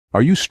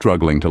Are you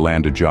struggling to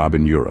land a job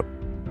in Europe?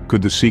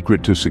 Could the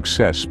secret to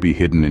success be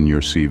hidden in your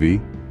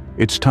CV?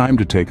 It's time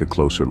to take a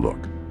closer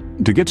look.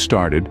 To get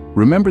started,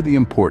 remember the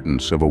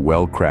importance of a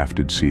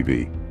well-crafted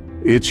CV.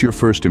 It's your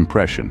first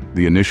impression,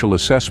 the initial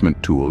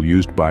assessment tool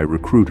used by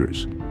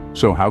recruiters.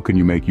 So how can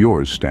you make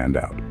yours stand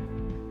out?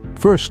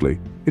 Firstly,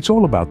 it's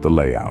all about the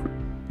layout.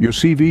 Your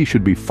CV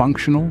should be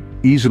functional,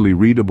 easily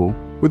readable,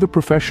 with a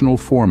professional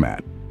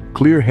format.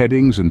 Clear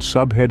headings and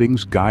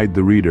subheadings guide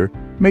the reader,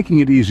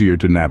 making it easier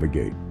to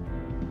navigate.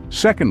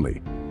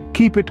 Secondly,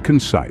 keep it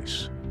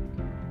concise.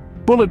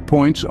 Bullet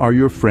points are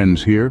your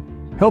friends here,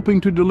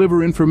 helping to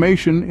deliver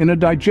information in a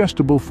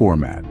digestible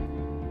format.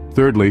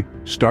 Thirdly,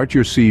 start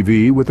your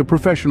CV with a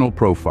professional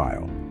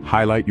profile.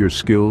 Highlight your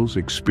skills,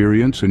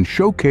 experience, and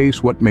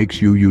showcase what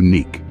makes you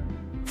unique.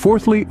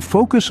 Fourthly,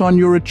 focus on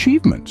your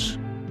achievements.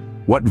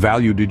 What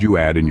value did you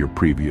add in your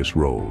previous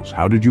roles?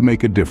 How did you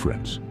make a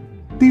difference?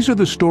 These are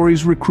the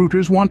stories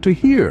recruiters want to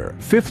hear.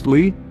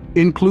 Fifthly,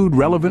 include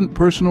relevant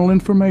personal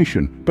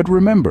information. But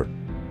remember,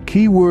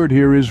 key word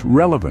here is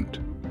relevant.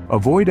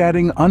 Avoid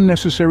adding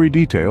unnecessary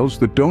details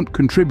that don't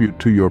contribute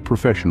to your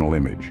professional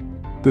image.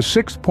 The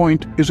sixth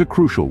point is a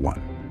crucial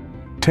one.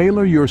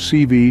 Tailor your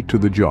CV to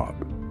the job.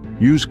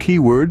 Use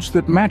keywords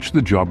that match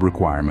the job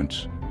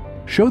requirements.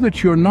 Show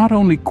that you're not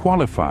only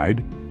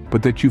qualified,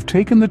 but that you've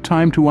taken the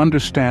time to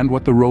understand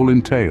what the role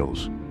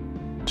entails.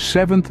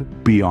 Seventh,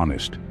 be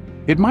honest.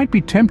 It might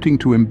be tempting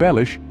to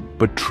embellish,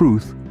 but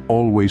truth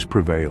always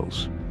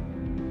prevails.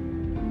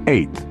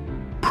 Eighth,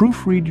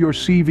 proofread your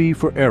CV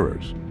for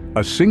errors.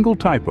 A single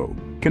typo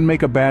can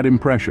make a bad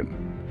impression.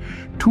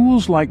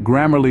 Tools like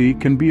Grammarly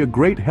can be a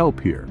great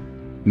help here.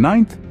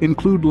 Ninth,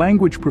 include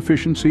language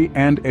proficiency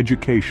and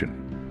education.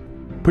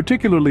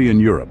 Particularly in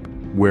Europe,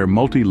 where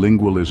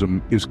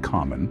multilingualism is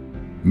common,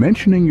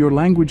 mentioning your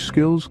language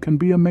skills can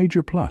be a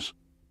major plus.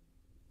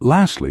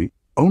 Lastly,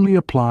 only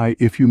apply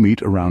if you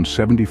meet around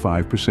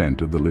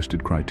 75% of the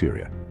listed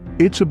criteria.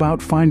 It's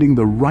about finding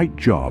the right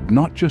job,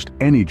 not just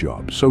any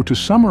job. So to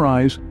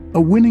summarize, a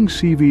winning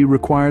CV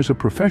requires a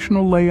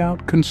professional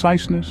layout,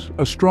 conciseness,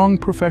 a strong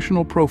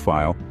professional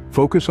profile,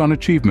 focus on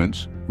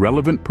achievements,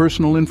 relevant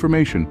personal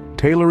information,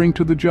 tailoring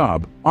to the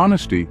job,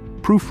 honesty,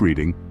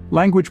 proofreading,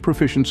 language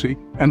proficiency,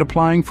 and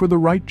applying for the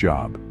right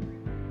job.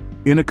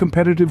 In a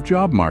competitive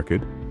job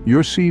market,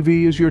 your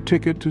CV is your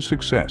ticket to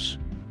success.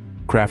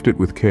 Craft it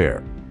with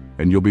care,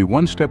 and you'll be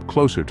one step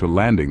closer to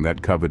landing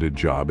that coveted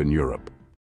job in Europe.